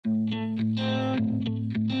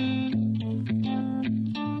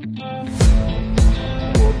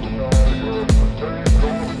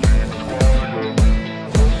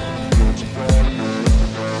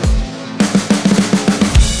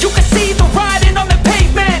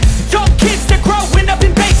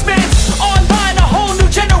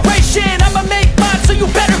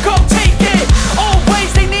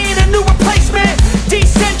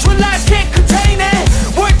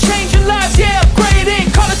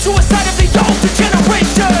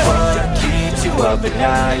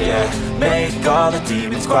all the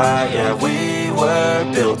demons quiet. Yeah, we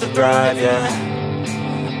were built to thrive, yeah.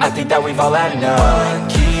 I think that we've all had enough. What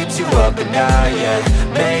keeps you up at night, yeah.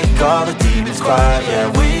 Make all the demons quiet, yeah.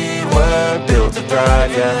 We were built to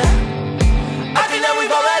thrive, yeah. I think that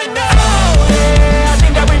we've all had enough. Oh, yeah, I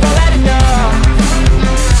think that we've all had enough.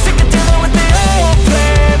 Sick of dealing with the old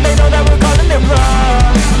plan. They know that we're calling it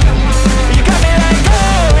wrong. You got me like,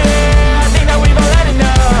 oh yeah, I think that we've all had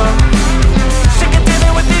enough. Sick of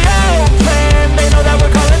dealing with the old plan. They know that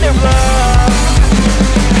we're calling it wrong.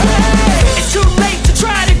 Hey, it's too late to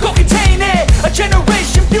try to go contain it. A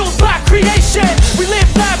generation fueled by creation. We live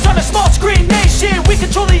lives on a small screen nation. We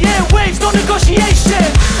control the airwaves, no negotiation.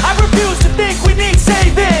 I refuse to think we need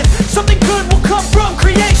saving. Something good will come from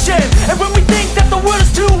creation. And when we think that the world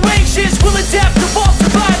is too anxious, we'll adapt, evolve,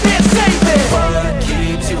 survive and save it. What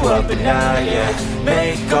keeps you up at night, yeah.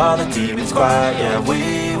 Make all the demons quiet, yeah.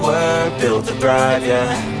 We were built to thrive, yeah.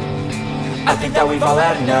 I think that we've all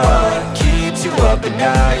had enough. What keeps you up at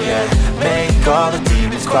night, yeah. Make all the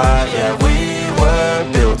demons quiet, yeah. We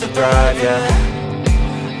were built to thrive, yeah.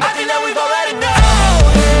 I think that we've all had enough. Oh,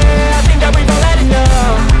 yeah, I think that we've all had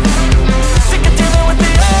enough. Sick of dealing with the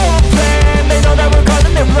old plan. They know that we're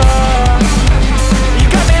calling it wrong. You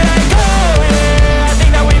got me like, oh yeah, I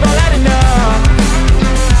think that we've all had enough.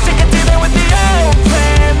 Sick of dealing with the old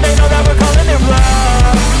plan. They know that we're calling it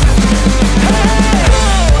wrong. Hey,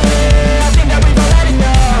 oh yeah, I think that we've all had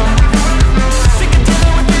enough. Sick of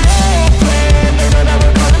dealing with the old plan. They know that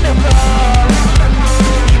we're calling it wrong.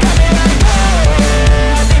 You got me like, oh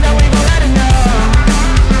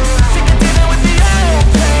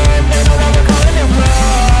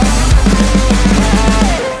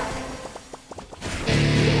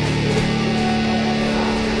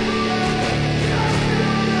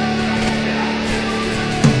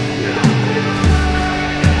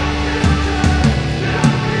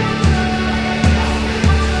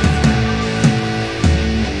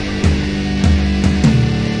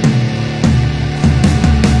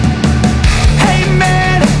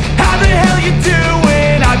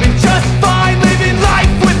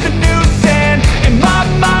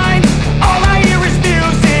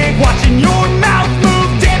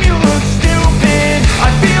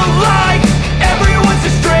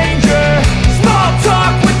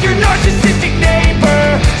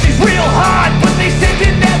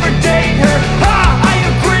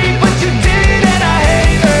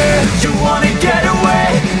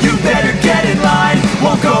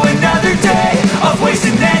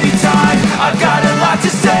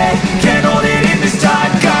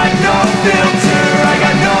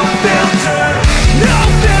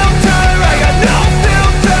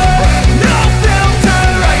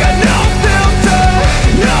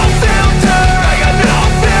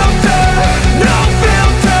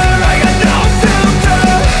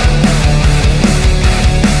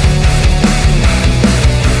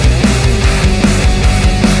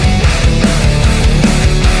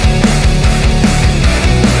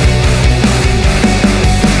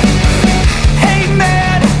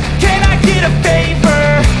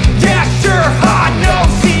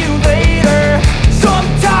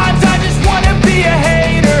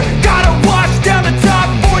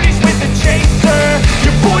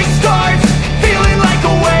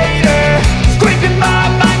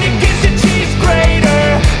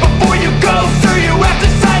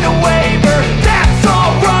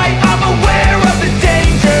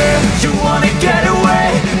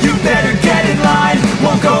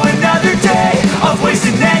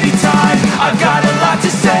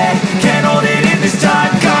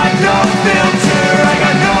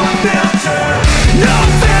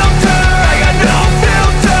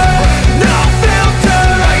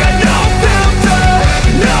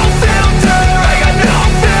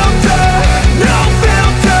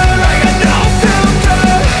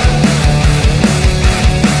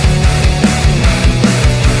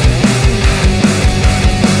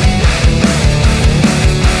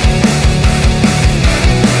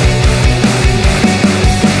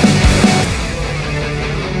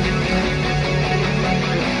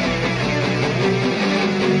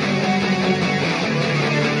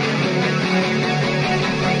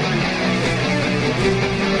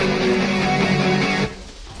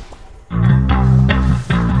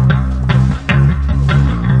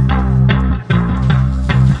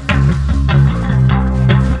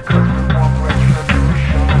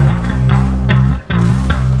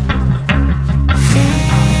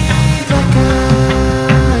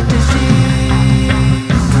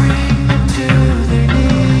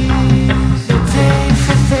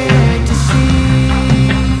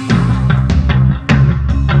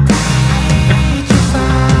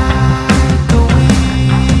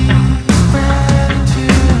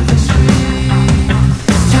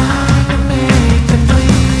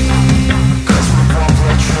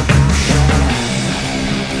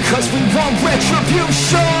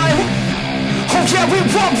retribution. Oh yeah, we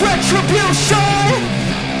want retribution.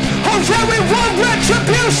 Oh yeah, we want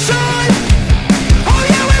retribution. Oh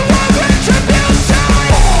yeah, we want retribution.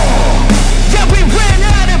 Yeah, we ran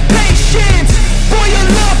out of patience. Boil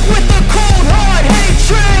up with the cold hard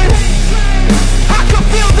hatred. I can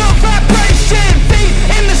feel the vibration. Feet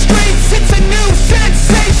in the streets, it's a new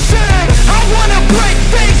sensation. I wanna break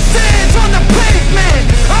faces on the pavement.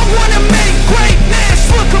 I wanna make greatness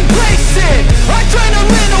look complacent.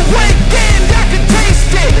 Adrenaline awakened, I can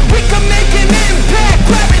taste it. We can make an impact,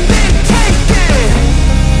 grab and then take it.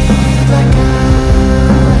 Like a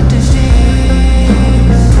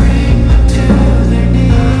disease, bring them to their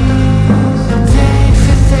knees. Take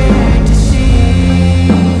for their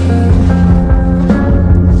disease.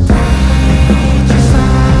 Just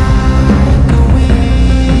like a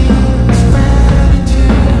weed, spread into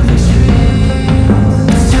the streets.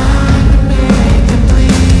 It's time to make them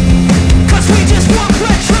bleed. 'Cause we just want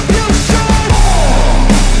retribution.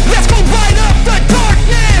 Let's go light up the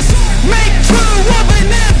darkness. Make true of an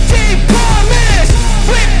empty promise.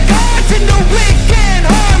 Flip gods into weak and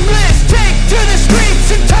harmless. Take to the streets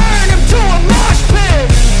and turn them to a mosh pit.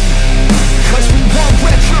 'Cause we want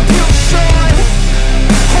retribution.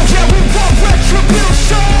 Oh yeah, we want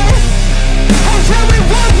retribution. Oh yeah, we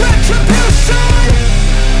want retribution.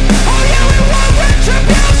 Oh yeah, we want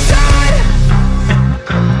retribution.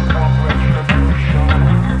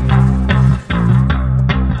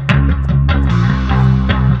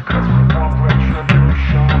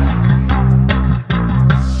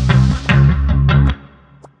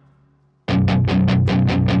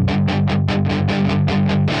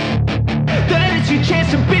 That is your chance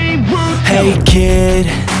to be ruthless. Hey kid,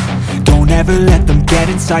 don't ever let them get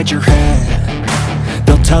inside your head.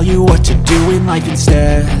 They'll tell you what to do in life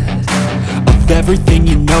instead of everything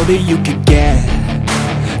you know that you could get.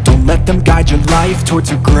 Don't let them guide your life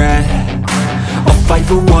towards regret. I'll fight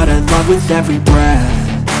for what I love with every breath.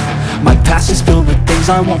 My past is filled with things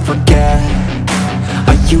I won't forget.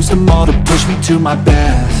 I use them all to push me to my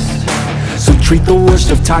best. So treat the worst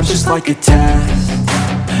of times just like a test.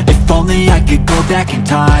 If only I could go back in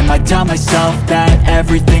time, I'd tell myself that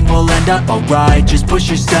everything will end up alright. Just push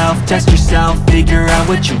yourself, test yourself, figure out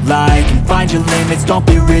what you like, and find your limits, don't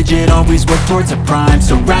be rigid, always work towards a prime.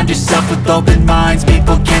 Surround yourself with open minds,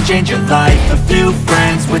 people can change your life. A few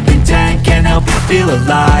friends with intent can help you feel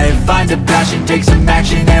alive. Find a passion, take some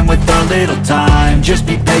action, and with a little time, just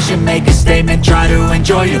be patient, make a statement, try to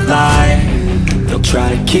enjoy your life. They'll try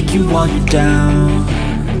to kick you while you're down.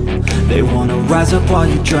 They wanna rise up while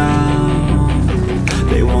you drown.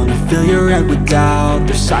 They wanna fill your head with doubt.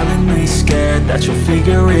 They're silently scared that you'll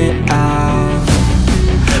figure it out.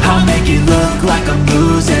 I'll make it look like I'm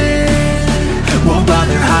losing, won't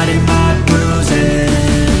bother hiding my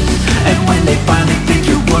bruises. And when they finally think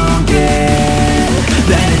you're wounded,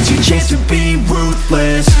 then it's your chance to be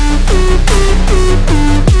ruthless.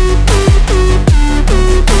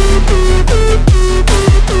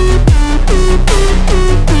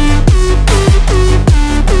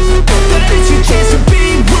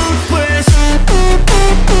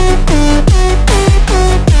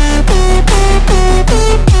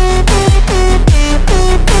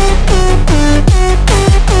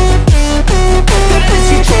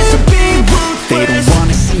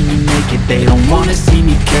 They don't wanna see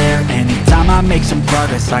me care. Anytime I make some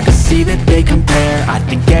progress, I can see that they compare. I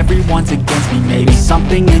think everyone's against me, maybe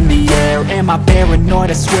something in the air. Am I paranoid?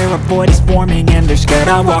 I swear a void is forming and they're scared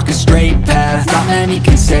I walk a straight path. Not many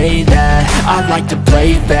can say that. I like to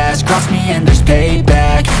play fast, cross me and there's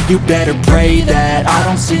payback. You better pray that I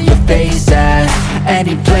don't see your face at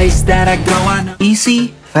any place that I go. I know.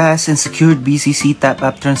 Easy, fast, and secured BCC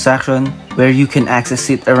tap-app transaction where you can access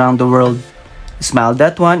it around the world.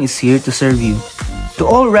 SMILE.ONE is here to serve you. To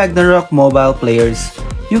all Ragnarok mobile players,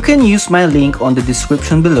 you can use my link on the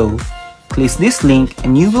description below. Click this link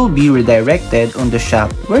and you will be redirected on the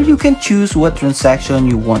shop where you can choose what transaction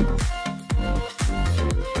you want.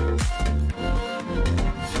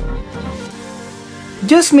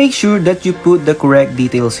 Just make sure that you put the correct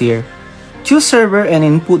details here. Choose server and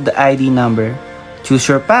input the ID number. Choose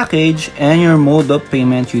your package and your mode of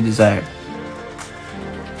payment you desire.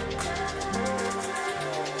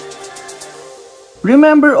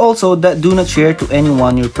 Remember also that do not share to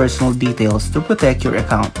anyone your personal details to protect your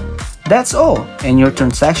account. That's all, and your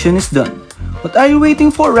transaction is done. What are you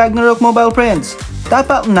waiting for, Ragnarok mobile friends?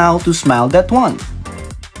 Tap out now to SMILE.ONE.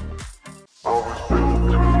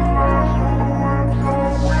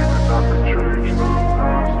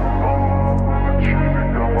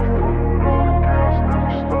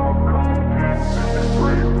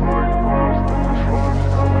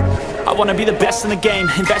 I wanna be the best in the game,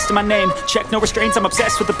 invest in my name. Check no restraints, I'm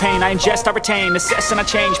obsessed with the pain. I ingest, I retain, assess and I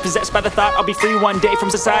change. Possessed by the thought I'll be free one day from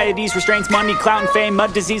society's restraints. Money, clout and fame,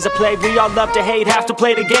 mud, disease, a plague. We all love to hate, have to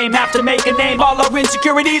play the game, have to make a name. All our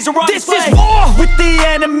insecurities are on display. This is war with the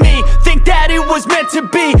enemy. Think that it was meant to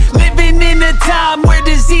be. Living in a time where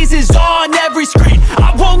disease is on every screen.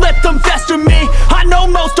 I won't let them fester me. I know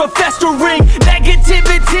most are festering.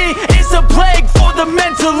 Negativity is a plague for the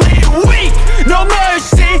mentally weak. No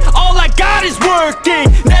mercy, all I got is working.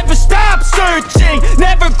 Never stop searching,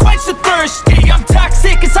 never quench the thirsty. I'm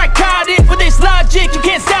toxic and psychotic, with this logic, you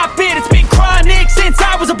can't stop it. It's been chronic since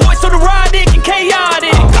I was a boy, so neurotic and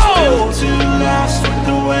chaotic. Built to last with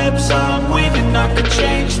the webs I'm weaving. I could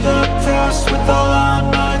change the past with all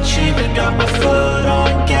I'm achieving. Got my foot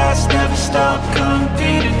on gas, never stop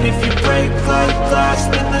competing. If you break like glass,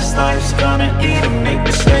 then this life's gonna eat 'em. Make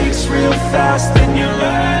mistakes real fast, then you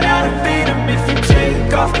learn how to beat 'em. If you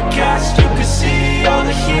take off the cast, you can see all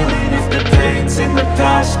the healing. If the pain's in the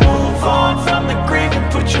past, move on from the grieving.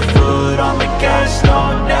 Put your foot on the gas,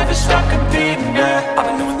 no, never stop competing, yeah. I've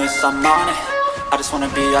been doing this, I'm on it. I just wanna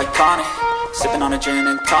be iconic. Sipping on a gin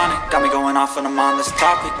and tonic, got me going off when I'm on this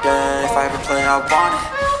topic, yeah. If I ever play, I want it.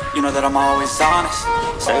 You know that I'm always honest.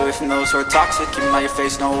 Stay away from those who are toxic. Keep them out your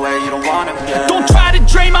face, no way, you don't want it, yeah. Don't try to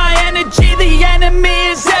drain my energy. The enemy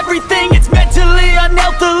is everything. It's mentally,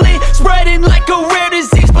 unhealthily spreading like a rare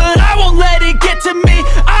disease, but I won't let it get to me.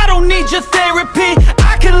 I don't need your therapy.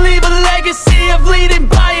 I can leave a legacy of leading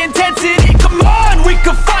by intensity. Come on, we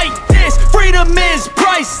can fight this. Freedom is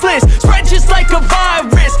priceless. Spread just like a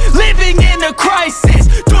virus. Living in a crisis.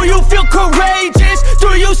 Do you feel courageous?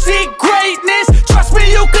 Do you seek greatness? Trust me,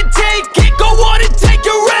 you can take it. Go on and take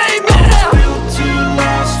your aim, yeah. Built to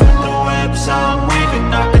last with the webs I'm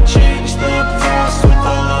weaving. I could change the past with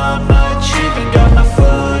all I'm achieving. Got my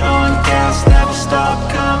foot on gas, never stop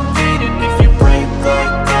competing. If you break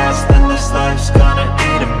like glass, then this life's gonna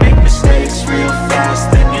eat 'em. Make mistakes real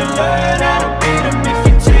fast, then you learn how to beat 'em. If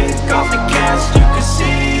you take off the cast, you can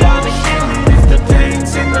see all the healing. If the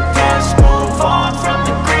pain's in the past, move on from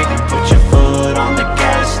the grieving. Put your foot on the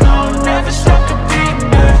gas, no, never stop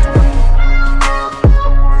competing, yeah.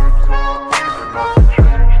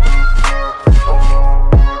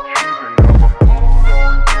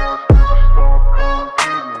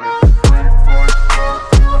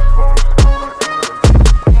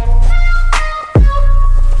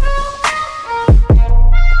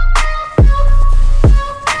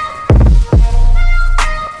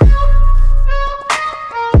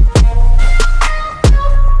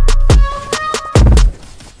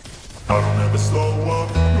 I don't ever slow up,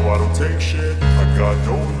 no I don't take shit. I got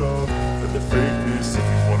no love for the fakeness. If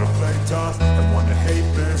you wanna play tough and wanna hate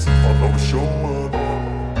this, I'll always show up.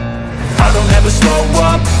 I don't ever slow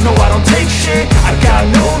up, no I don't take shit. I got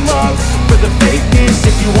no love for the fakeness.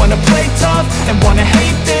 If you wanna play tough and wanna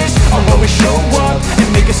hate this, I'll always show up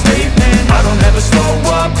and make a statement. I don't ever slow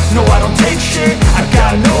up, no I don't take shit. I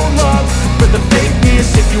got no love for the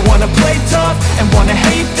fakeness. If you wanna play tough and wanna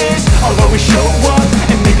hate this, I'll always show up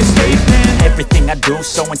and make a statement. Everything I do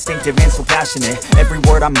so instinctive and so passionate. Every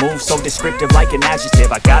word I move so descriptive like an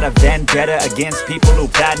adjective. I got a vendetta against people who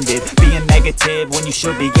patented being negative when you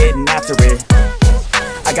should be getting after it.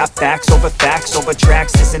 I got facts over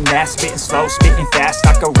tracks, this and that. Spitting slow, spitting fast,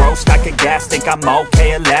 I could roast, I could gas. Think I'm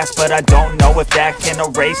okay at last, but I don't know if that can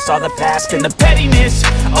erase all the past. And the pettiness,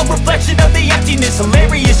 a reflection of the emptiness.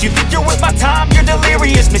 Hilarious, you think you're with my time, you're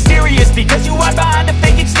delirious. Mysterious, because you hide behind a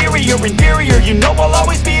fake exterior. Inferior, you know I'll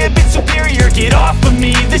always be a bit superior. Get off of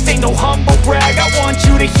me, this ain't no humble brag. I want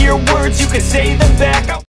you to hear words, you can say them back.